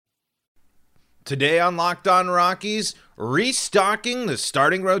Today on Locked On Rockies, restocking the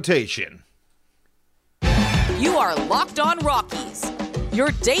starting rotation. You are Locked On Rockies, your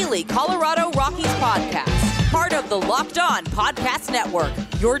daily Colorado Rockies podcast. Part of the Locked On Podcast Network,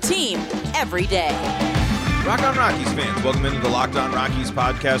 your team every day. Rock On Rockies fans, welcome into the Locked On Rockies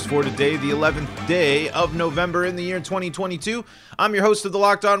podcast for today, the 11th day of November in the year 2022. I'm your host of the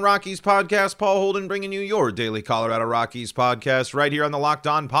Locked On Rockies podcast, Paul Holden, bringing you your daily Colorado Rockies podcast right here on the Locked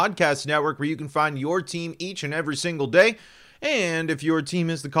On Podcast Network, where you can find your team each and every single day. And if your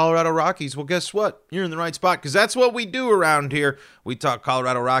team is the Colorado Rockies, well, guess what? You're in the right spot, because that's what we do around here. We talk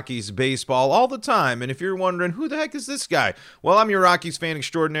Colorado Rockies baseball all the time. And if you're wondering, who the heck is this guy? Well, I'm your Rockies fan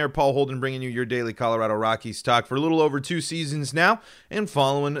extraordinaire, Paul Holden, bringing you your daily Colorado Rockies talk for a little over 2 seasons now, and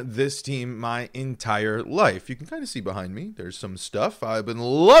following this team my entire life. You can kind of see behind me, there's some stuff. I've been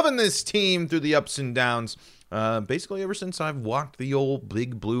loving this team through the ups and downs, basically ever since I've walked the old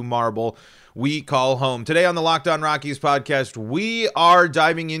big blue marble we call home. Today on the Locked On Rockies podcast, we are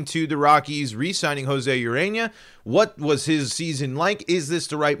diving into the Rockies re-signing Jose Urena. What was his season like? Is this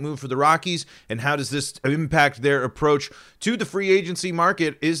the right move for the Rockies? And how does this impact their approach to the free agency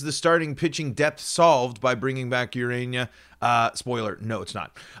market? Is the starting pitching depth solved by bringing back Urena? Spoiler, no, it's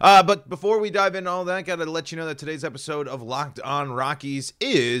not. But before we dive into all that, gotta let you know that today's episode of Locked On Rockies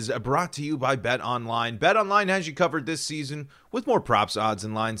is brought to you by BetOnline. BetOnline has you covered this season with more props, odds,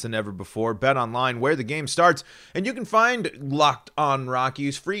 and lines than ever before. BetOnline, where the game starts, and you can find Locked On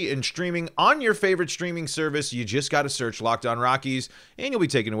Rockies free and streaming on your favorite streaming service. You just gotta search Locked On Rockies, and you'll be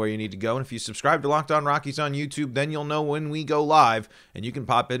taken to where you need to go. And if you subscribe to Locked On Rockies on YouTube, then you'll know when we go live, and you can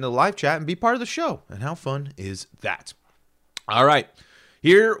pop into the live chat and be part of the show. And how fun is that? All right,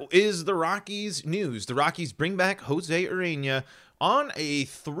 here is the Rockies news. The Rockies bring back Jose Urena on a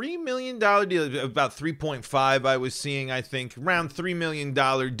 $3 million deal, about 3.5 I was seeing, I think, around $3 million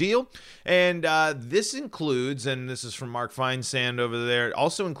deal. And this includes, and this is from Mark Feinsand over there, it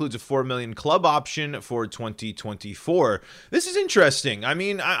also includes a $4 million club option for 2024. This is interesting. I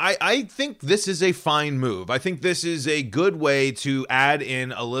mean, I think this is a fine move. I think this is a good way to add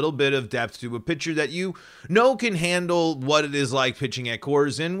in a little bit of depth to a pitcher that you know can handle what it is like pitching at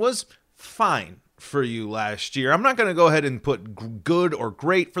Coors and was fine for you last year. I'm not going to go ahead and put good or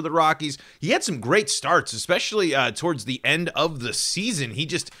great for the Rockies. He had some great starts, especially towards the end of the season. He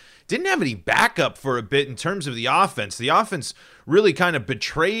just didn't have any backup for a bit in terms of the offense. The offense really kind of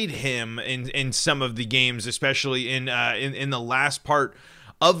betrayed him in some of the games, especially in the last part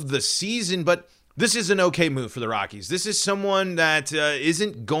of the season. But this is an okay move for the Rockies. This is someone that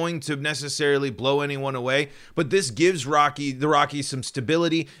isn't going to necessarily blow anyone away, but this gives the Rockies some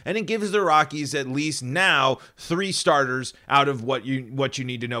stability, and it gives the Rockies at least now 3 starters out of what you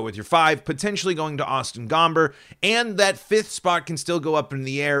need to know with your 5, potentially going to Austin Gomber, and that 5th spot can still go up in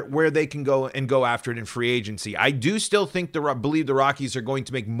the air where they can go after it in free agency. I do still believe the Rockies are going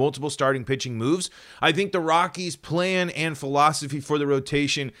to make multiple starting pitching moves. I think the Rockies' plan and philosophy for the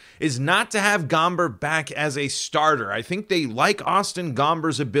rotation is not to have Gomber back as a starter. I think they like Austin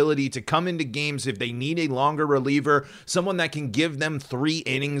Gomber's ability to come into games if they need a longer reliever, someone that can give them 3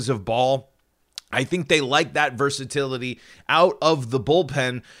 innings of ball. I think they like that versatility out of the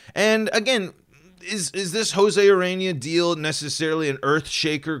bullpen. And again, is this Jose Urena deal necessarily an earth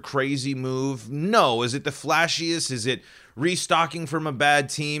shaker, crazy move? No. Is it the flashiest? Is it restocking from a bad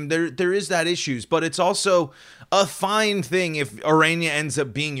team? There is that issues, but it's also a fine thing if Urena ends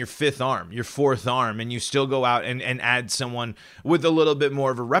up being your 5th arm, your 4th arm, and you still go out and add someone with a little bit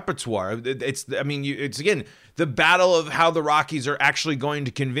more of a repertoire. It's again, the battle of how the Rockies are actually going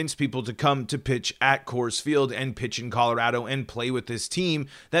to convince people to come to pitch at Coors Field and pitch in Colorado and play with this team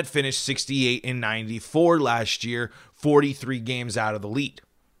that finished 68-94 last year, 43 games out of the lead.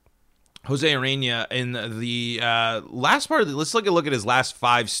 Jose Urena in the last part of let's look at his last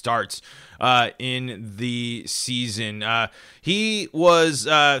 5 starts in the season. He was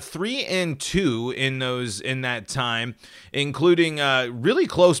 3-2 in that time, including really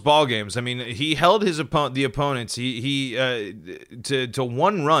close ball games. I mean, he held the opponents to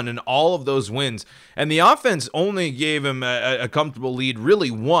 1 run in all of those wins, and the offense only gave him a comfortable lead really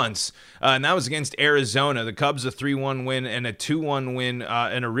once, and that was against Arizona. The Cubs a 3-1 win and a 2-1 win,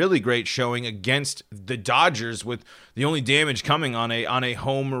 and a really great showing against the Dodgers, with the only damage coming on a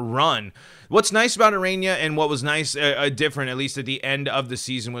home run. What's nice about Urena, and what was nice, different, at least at the end of the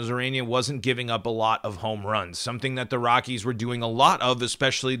season, was Urena wasn't giving up a lot of home runs, something that the Rockies were doing a lot of,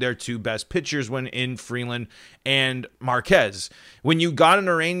 especially their 2 best pitchers when in Freeland and Marquez. When you got an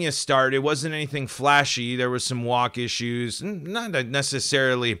Urena start, it wasn't anything flashy. There was some walk issues, not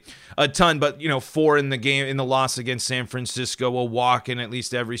necessarily a ton, but 4 in the game, in the loss against San Francisco, a walk in at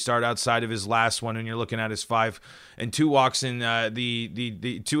least every start outside of his last one, and you're looking at his 5 and 2 walks in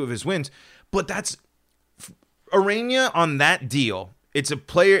the 2 of his wins. But that's Urena on that deal. It's a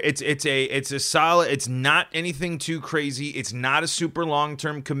player. It's a solid. It's not anything too crazy. It's not a super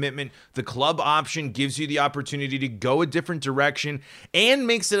long-term commitment. The club option gives you the opportunity to go a different direction and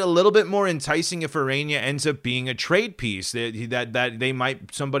makes it a little bit more enticing if Urena ends up being a trade piece that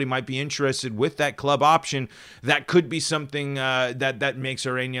somebody might be interested with that club option. That could be something that makes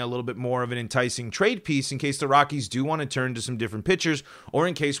Urena a little bit more of an enticing trade piece in case the Rockies do want to turn to some different pitchers or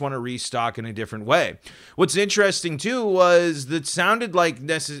in case want to restock in a different way. What's interesting too was that sounded like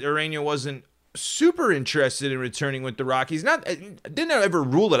Urena wasn't super interested in returning with the Rockies. Didn't ever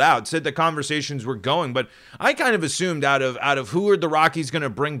rule it out. Said the conversations were going, but I kind of assumed out of who are the Rockies going to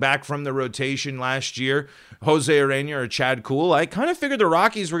bring back from the rotation last year, Jose Urena or Chad Kuhl. I kind of figured the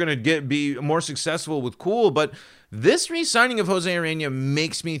Rockies were going to be more successful with Kuhl, but this re-signing of Jose Urena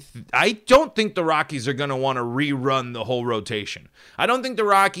makes me I don't think the Rockies are going to want to rerun the whole rotation. I don't think the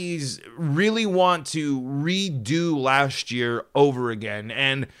Rockies really want to redo last year over again.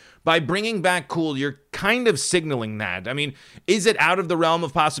 And by bringing back Kuhl, you're kind of signaling that. I mean, is it out of the realm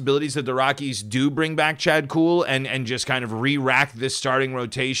of possibilities that the Rockies do bring back Chad Kuhl and just kind of re-rack this starting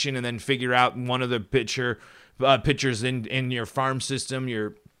rotation and then figure out one of the pitchers in your farm system,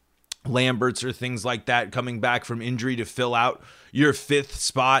 your Lamberts or things like that, coming back from injury to fill out your 5th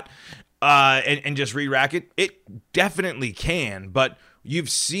spot and just re-rack it? It definitely can, but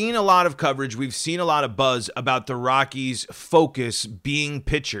you've seen a lot of coverage. We've seen a lot of buzz about the Rockies' focus being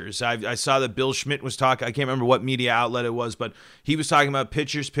pitchers. I saw that Bill Schmidt was talking. I can't remember what media outlet it was, but he was talking about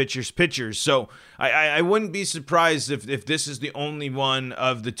pitchers. So I wouldn't be surprised if this is the only one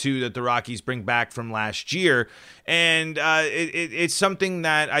of the 2 that the Rockies bring back from last year. And it's something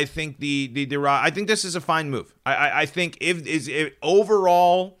that I think I think this is a fine move. I think if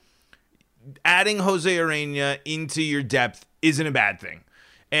overall adding Jose Urena into your depth isn't a bad thing.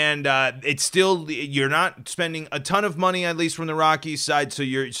 And it's still, you're not spending a ton of money, at least from the Rockies side, so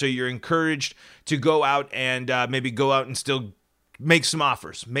you're encouraged to go out and maybe go out and still make some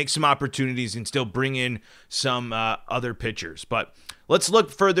offers, make some opportunities, and still bring in some other pitchers. But let's look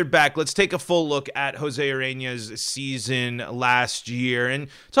further back. Let's take a full look at Jose Urena's season last year and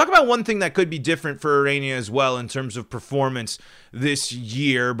talk about one thing that could be different for Urena as well in terms of performance this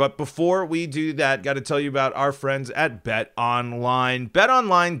year. But before we do that, got to tell you about our friends at BetOnline.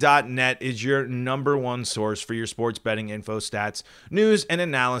 BetOnline.net is your number one source for your sports betting info, stats, news, and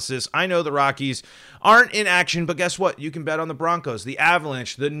analysis. I know the Rockies aren't in action, but guess what? You can bet on the Broncos, the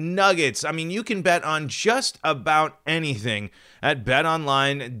Avalanche, the Nuggets. I mean, you can bet on just about anything at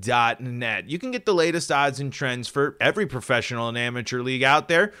BetOnline.net. You can get the latest odds and trends for every professional and amateur league out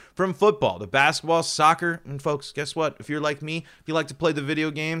there, from football to basketball, soccer. And folks, guess what? If you're like me, if you like to play the video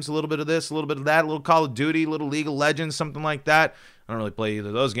games, a little bit of this, a little bit of that, a little Call of Duty, a little League of Legends, something like that. I don't really play either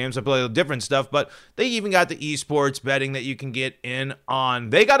of those games. I play different stuff, but they even got the esports betting that you can get in on.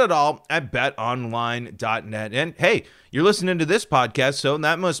 They got it all at betonline.net. And hey, you're listening to this podcast, so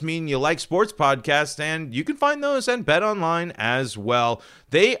that must mean you like sports podcasts, and you can find those at BetOnline as well.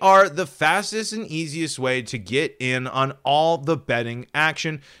 They are the fastest and easiest way to get in on all the betting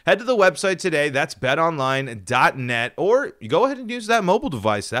action. Head to the website today. That's betonline.net, or you go ahead and use that mobile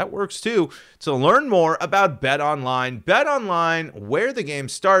device. That works too. To learn more about BetOnline, BetOnline, where the game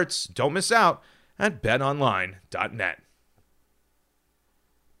starts. Don't miss out at betonline.net.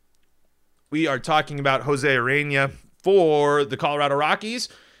 We are talking about Jose Urena for the Colorado Rockies,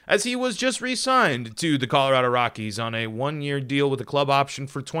 as he was just re-signed to the Colorado Rockies on a one-year deal with a club option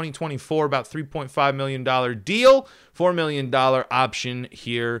for 2024, about $3.5 million deal, $4 million option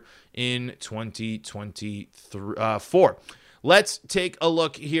here in 2024. Let's take a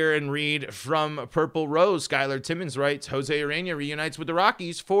look here and read from Purple Rose. Skylar Timmons writes, Jose Urena reunites with the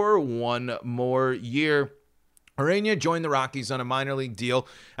Rockies for one more year. Urena joined the Rockies on a minor league deal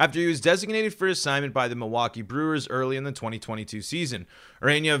after he was designated for assignment by the Milwaukee Brewers early in the 2022 season.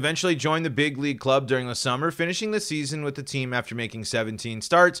 Urena eventually joined the big league club during the summer, finishing the season with the team after making 17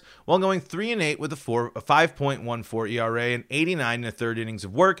 starts while going 3-8 with a 5.14 ERA and 89 1/3 innings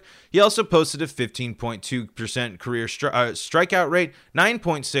of work. He also posted a 15.2% career strikeout rate,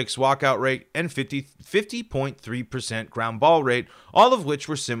 9.6 walkout rate, and 50.3% ground ball rate, all of which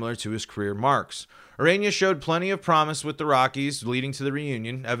were similar to his career marks. Urena showed plenty of promise with the Rockies, leading to the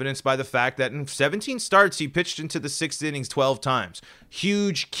reunion, evidenced by the fact that in 17 starts, he pitched into the 6th innings 12 times.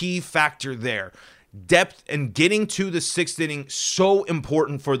 Huge key factor there. depth and getting to the sixth inning so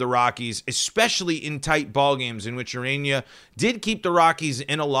important for the Rockies, especially in tight ball games in which Urena did keep the Rockies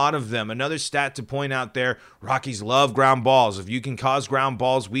in a lot of them. Another stat to point out there, Rockies love ground balls. If you can cause ground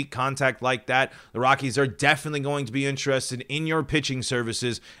balls, weak contact like that, the Rockies are definitely going to be interested in your pitching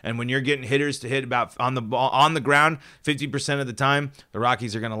services. And when you're getting hitters to hit about on the ground 50% of the time, the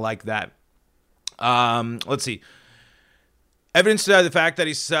Rockies are going to like that. Let's see. Evidence to the fact that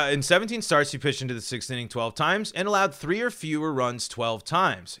he's in 17 starts, he pitched into the sixth inning 12 times and allowed 3 or fewer runs 12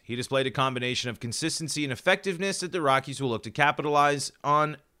 times. He displayed a combination of consistency and effectiveness that the Rockies will look to capitalize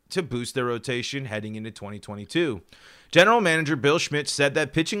on to boost their rotation heading into 2022. General Manager Bill Schmidt said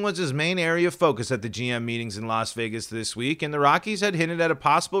that pitching was his main area of focus at the GM meetings in Las Vegas this week, and the Rockies had hinted at a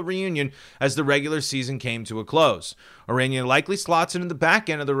possible reunion as the regular season came to a close. Urena likely slots into the back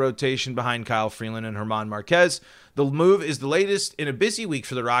end of the rotation behind Kyle Freeland and German Marquez. The move is the latest in a busy week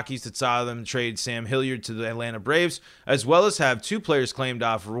for the Rockies that saw them trade Sam Hilliard to the Atlanta Braves, as well as have 2 players claimed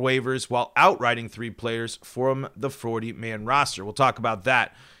off waivers while outwriting 3 players from the 40-man roster. We'll talk about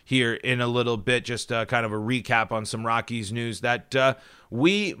that here in a little bit, just kind of a recap on some Rockies news that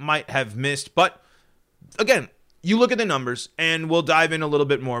we might have missed. But again, you look at the numbers, and we'll dive in a little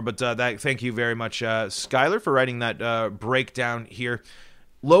bit more. But thank you very much, Skyler, for writing that breakdown here.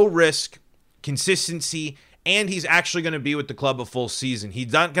 Low risk, consistency, and he's actually going to be with the club a full season.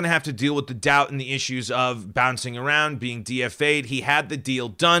 He's not going to have to deal with the doubt and the issues of bouncing around, being DFA'd. He had the deal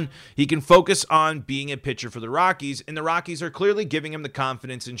done. He can focus on being a pitcher for the Rockies, and the Rockies are clearly giving him the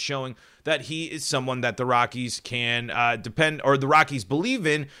confidence and showing that he is someone that the Rockies can depend, or the Rockies believe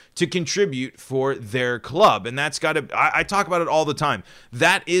in, to contribute for their club. And that's got to, I talk about it all the time.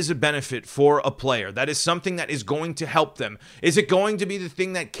 That is a benefit for a player. That is something that is going to help them. Is it going to be the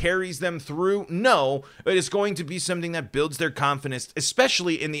thing that carries them through? No, but it's going to be something that builds their confidence,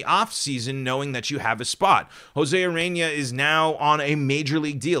 especially in the off season, knowing that you have a spot. Jose Urena is now on a major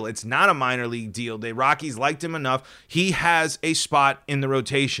league deal. It's not a minor league deal. The Rockies liked him enough. He has a spot in the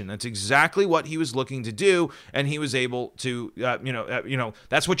rotation. That's exactly what he was looking to do, and he was able to,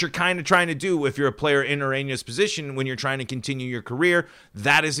 that's what you're kind of trying to do if you're a player in Urena's position when you're trying to continue your career.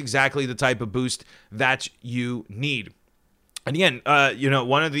 That is exactly the type of boost that you need. And again,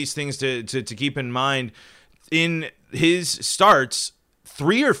 one of these things to keep in mind, in his starts,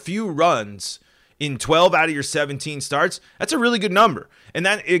 3 or few runs in 12 out of your 17 starts, that's a really good number. And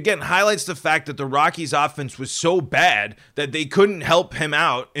that, again, highlights the fact that the Rockies' offense was so bad that they couldn't help him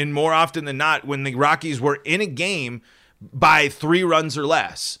out, and more often than not, when the Rockies were in a game by 3 runs or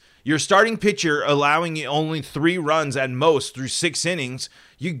less. Your starting pitcher allowing you only 3 runs at most through 6 innings,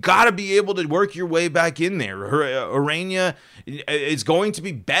 you got to be able to work your way back in there. Urena is going to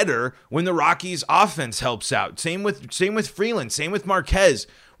be better when the Rockies' offense helps out. Same with Freeland, same with Marquez.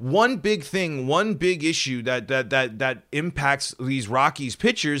 One big thing, one big issue that impacts these Rockies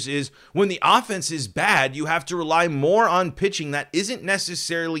pitchers is when the offense is bad, you have to rely more on pitching that isn't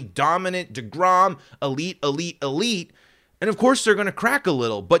necessarily dominant, DeGrom, elite. And of course, they're going to crack a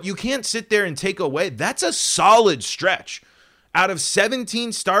little, but you can't sit there and take away. That's a solid stretch. Out of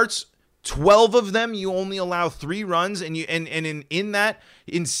 17 starts, 12 of them you only allow 3 runs, and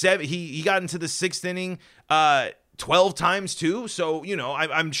in 7 he got into the 6th inning 12 times too. So,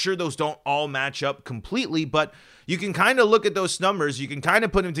 I'm sure those don't all match up completely, but you can kind of look at those numbers. You can kind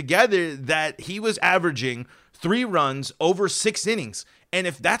of put them together that he was averaging 3 runs over 6 innings. And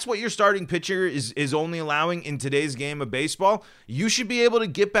if that's what your starting pitcher is only allowing in today's game of baseball, you should be able to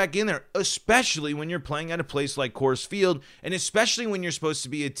get back in there, especially when you're playing at a place like Coors Field, and especially when you're supposed to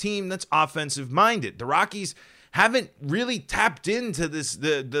be a team that's offensive-minded. The Rockies haven't really tapped into this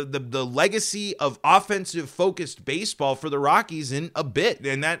the legacy of offensive-focused baseball for the Rockies in a bit,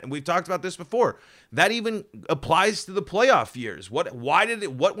 and that we've talked about this before. That even applies to the playoff years. What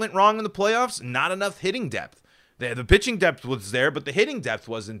went wrong in the playoffs? Not enough hitting depth. The pitching depth was there, but the hitting depth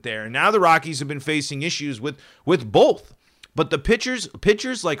wasn't there. And now the Rockies have been facing issues with both. But the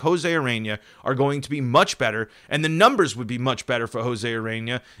pitchers like Jose Urena are going to be much better, and the numbers would be much better for Jose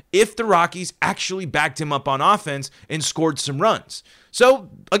Urena if the Rockies actually backed him up on offense and scored some runs.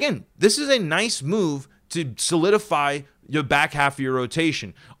 So, again, this is a nice move to solidify your back half of your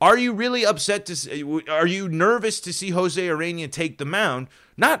rotation. Are you really upset are you nervous to see Jose Urena take the mound?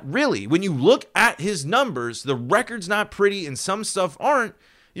 Not really. When you look at his numbers, the record's not pretty and some stuff aren't.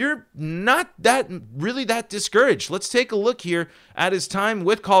 You're not that discouraged. Let's take a look here at his time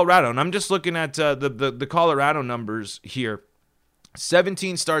with Colorado. And I'm just looking at the Colorado numbers here.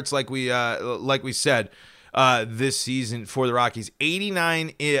 17 starts like we said. this season for the Rockies. 89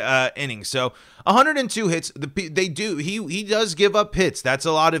 innings, so 102 hits. He does give up hits. That's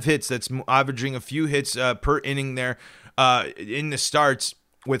a lot of hits. That's averaging a few hits per inning there in the starts,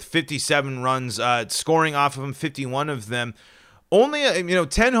 with 57 runs, scoring off of them, 51 of them. Only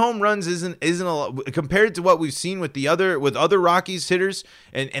 10 home runs isn't a lot compared to what we've seen with other Rockies hitters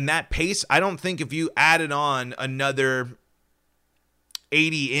and that pace. I don't think if you added on another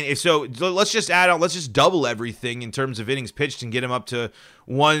 80, so let's just double everything in terms of innings pitched and get him up to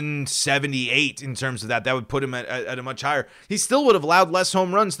 178 in terms of that. That would put him at a much higher. He still would have allowed less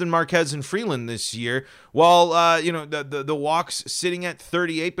home runs than Marquez and Freeland this year. While the walks sitting at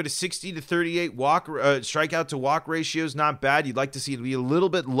 38, but a 60 to 38 strikeout to walk ratio is not bad. You'd like to see it be a little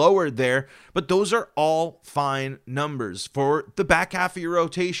bit lower there, but those are all fine numbers for the back half of your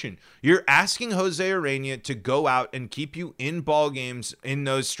rotation. You're asking Jose Urena to go out and keep you in ball games in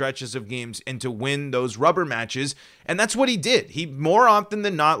those stretches of games and to win those rubber matches, and that's what he did. He more often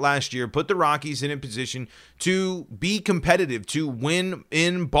than not last year put the Rockies in a position to be competitive, to win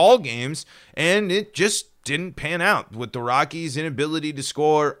in ball games, and it just didn't pan out with the Rockies' inability to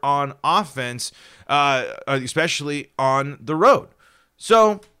score on offense, especially on the road.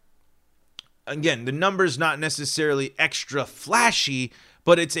 So, again, the number's not necessarily extra flashy,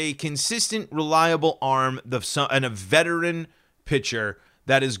 but it's a consistent, reliable arm and a veteran pitcher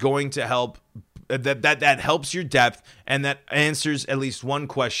that is going to help. That helps your depth, and that answers at least one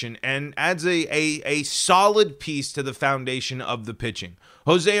question and adds a solid piece to the foundation of the pitching.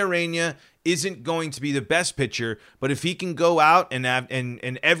 Jose Urena isn't going to be the best pitcher, but if he can go out and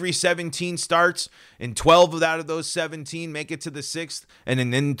every 17 starts, and 12 out of those 17 make it to the 6th, and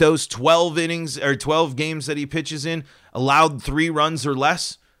in those 12 innings or 12 games that he pitches in, allowed 3 runs or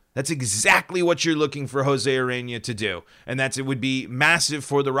less, that's exactly what you're looking for Jose Urena to do. And it would be massive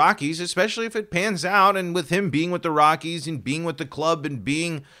for the Rockies, especially if it pans out. And with him being with the Rockies and being with the club and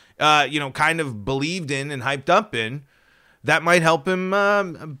being, kind of believed in and hyped up in, that might help him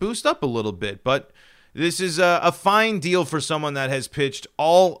boost up a little bit. But this is a fine deal for someone that has pitched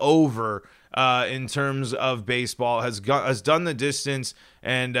all over in terms of baseball, has done the distance,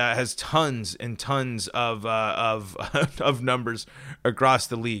 and has tons and tons of numbers across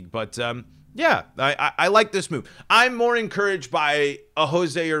the league. But I like this move. I'm more encouraged by a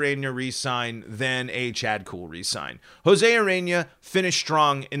Jose Urena re-sign than a Chad Kuhl re-sign. Jose Urena finished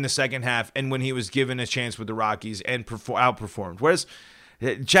strong in the second half, and when he was given a chance with the Rockies, and outperformed. Whereas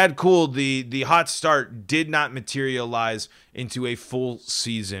Chad Kuhl, the hot start did not materialize into a full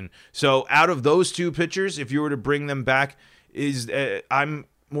season. So out of those two pitchers, if you were to bring them back, I'm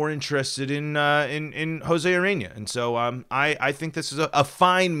more interested in Jose Urena. And so I think this is a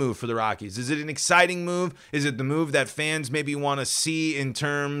fine move for the Rockies. Is it an exciting move? Is it the move that fans maybe want to see in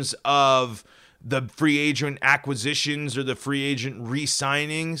terms of the free agent acquisitions or the free agent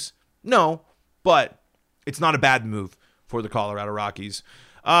re-signings? No, but it's not a bad move for the Colorado Rockies.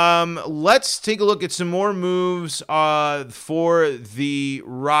 Let's take a look at some more moves for the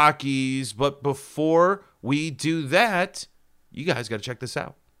Rockies. But before we do that, you guys got to check this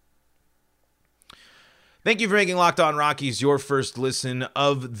out. Thank you for making Locked On Rockies your first listen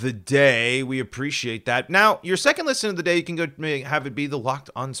of the day. We appreciate that. Now, your second listen of the day, you can go have it be the Locked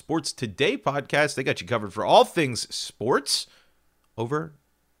On Sports Today podcast. They got you covered for all things sports over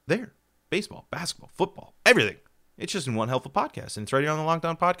there. Baseball, basketball, football, everything. It's just in one helpful podcast, and it's right here on the Locked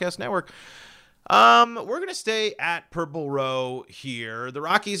On Podcast Network. We're going to stay at Purple Row here. The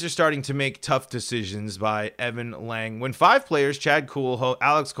Rockies are starting to make tough decisions by Evan Lang. When 5 players, Chad Kuhl,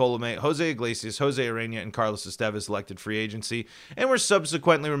 Alex Colomé, Jose Iglesias, Jose Urena, and Carlos Estevez elected free agency and were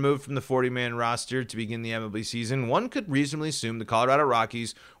subsequently removed from the 40-man roster to begin the MLB season, one could reasonably assume the Colorado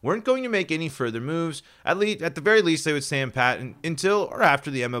Rockies weren't going to make any further moves. At the very least, they would stand pat until or after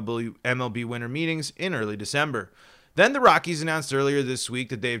the MLB winter meetings in early December. Then the Rockies announced earlier this week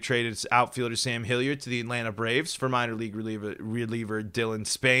that they have traded outfielder Sam Hilliard to the Atlanta Braves for minor league reliever Dylan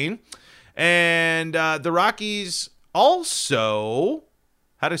Spain. And the Rockies also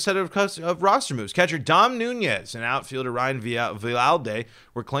had a set of roster moves. Catcher Dom Nunez and outfielder Ryan Villalde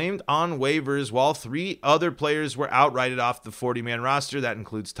were claimed on waivers, while 3 other players were outrighted off the 40-man roster. That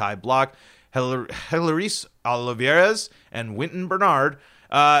includes Ty Block, Helaris Olivares, and Winton Bernard.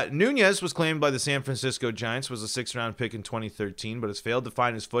 Nunez was claimed by the San Francisco Giants, was a 6th-round pick in 2013, but has failed to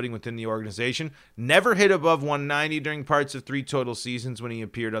find his footing within the organization. Never hit above 190 during parts of 3 total seasons when he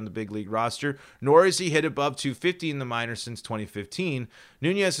appeared on the big league roster, nor has he hit above 250 in the minors since 2015.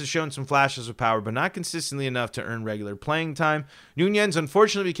 Nunez has shown some flashes of power, but not consistently enough to earn regular playing time. Nunez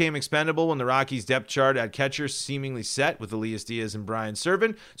unfortunately became expendable when the Rockies' depth chart at catcher seemingly set with Elias Diaz and Brian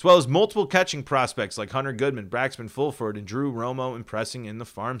Serven, as well as multiple catching prospects like Hunter Goodman, Braxton Fulford, and Drew Romo impressing in the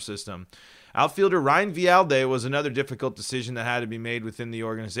farm system. Outfielder Ryan Vialde was another difficult decision that had to be made within the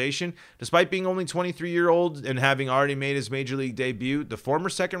organization. Despite being only 23-year-old and having already made his major league debut, the former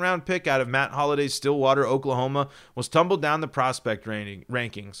second-round pick out of Matt Holliday's Stillwater, Oklahoma, was tumbled down the prospect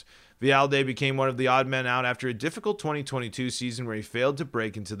rankings. Vialde became one of the odd men out after a difficult 2022 season where he failed to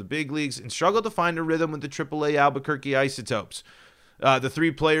break into the big leagues and struggled to find a rhythm with the AAA Albuquerque Isotopes. The 3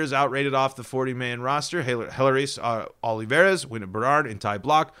 players outrated off the 40-man roster, Helaris Olivares, Winnet Bernard, and Ty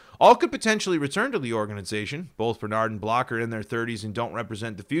Block, all could potentially return to the organization. Both Bernard and Block are in their 30s and don't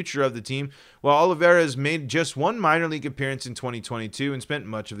represent the future of the team, while Olivares made just 1 minor league appearance in 2022 and spent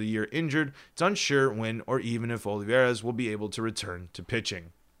much of the year injured. It's unsure when or even if Olivares will be able to return to pitching.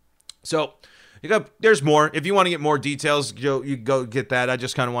 So, there's more. If you want to get more details, you go get that. I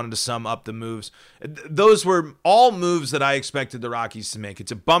just kind of wanted to sum up the moves. Those were all moves that I expected the Rockies to make.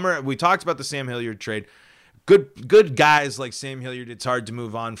 It's a bummer. We talked about the Sam Hilliard trade. Good guys like Sam Hilliard, it's hard to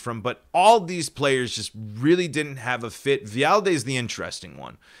move on from, but all these players just really didn't have a fit. Vialde's the interesting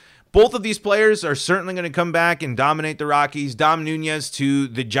one. Both of these players are certainly going to come back and dominate the Rockies. Dom Nunez to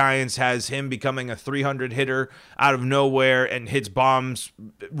the Giants has him becoming a 300 hitter out of nowhere and hits bombs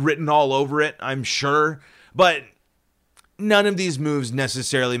written all over it, I'm sure. But none of these moves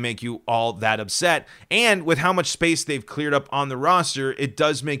necessarily make you all that upset. And with how much space they've cleared up on the roster, it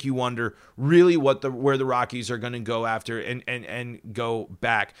does make you wonder really where the Rockies are going to go after and go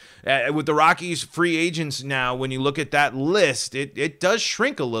back. With the Rockies free agents now, when you look at that list, it does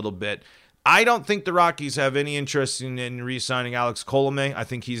shrink a little bit. I don't think the Rockies have any interest in re-signing Alex Colomé.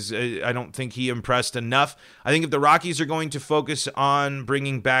 I don't think he impressed enough. I think if the Rockies are going to focus on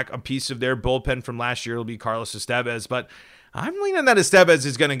bringing back a piece of their bullpen from last year, it'll be Carlos Estevez. But I'm leaning that Estevez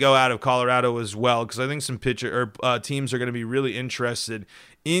is going to go out of Colorado as well, because I think some teams are going to be really interested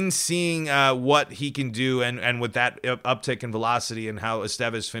in seeing what he can do and with that uptick in velocity and how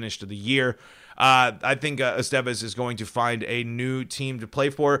Estevez finished the year. I think Estevez is going to find a new team to play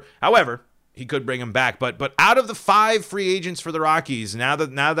for. However, he could bring him back. But out of the 5 free agents for the Rockies, now that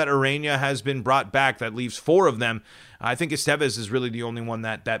Ureña has been brought back, that leaves 4 of them. I think Estevez is really the only one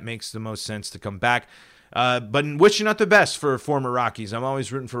that makes the most sense to come back. But wishing not the best for former Rockies. I'm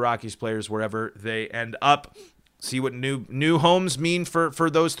always rooting for Rockies players wherever they end up. See what new homes mean for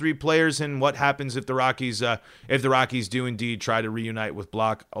those 3 players, and what happens if the Rockies do indeed try to reunite with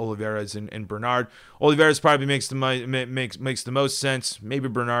Block, Olivares, and Bernard. Olivares probably makes the most sense. Maybe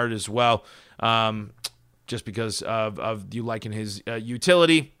Bernard as well, just because of you liking his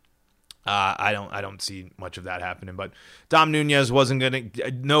utility. I don't see much of that happening, but Dom Nunez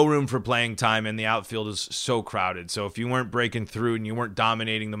no room for playing time, and the outfield is so crowded. So if you weren't breaking through and you weren't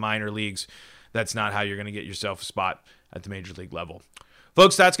dominating the minor leagues, that's not how you're going to get yourself a spot at the major league level.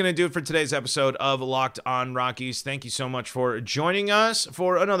 Folks, that's going to do it for today's episode of Locked On Rockies. Thank you so much for joining us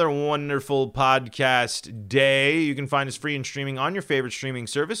for another wonderful podcast day. You can find us free and streaming on your favorite streaming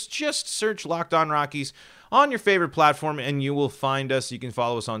service. Just search Locked On Rockies on your favorite platform, and you will find us. You can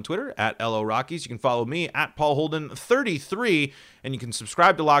follow us on Twitter at LO Rockies. You can follow me at Paul Holden 33, and you can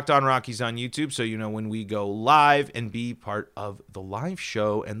subscribe to Locked On Rockies on YouTube so you know when we go live and be part of the live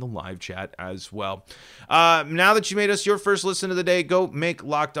show and the live chat as well. Now that you made us your first listen of the day, go make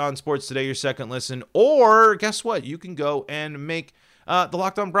Locked On Sports Today your second listen, or guess what? You can go and make the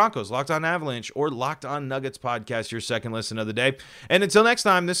Locked On Broncos, Locked On Avalanche, or Locked On Nuggets podcast your second listen of the day. And until next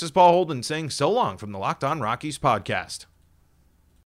time, this is Paul Holden saying so long from the Locked On Rockies podcast.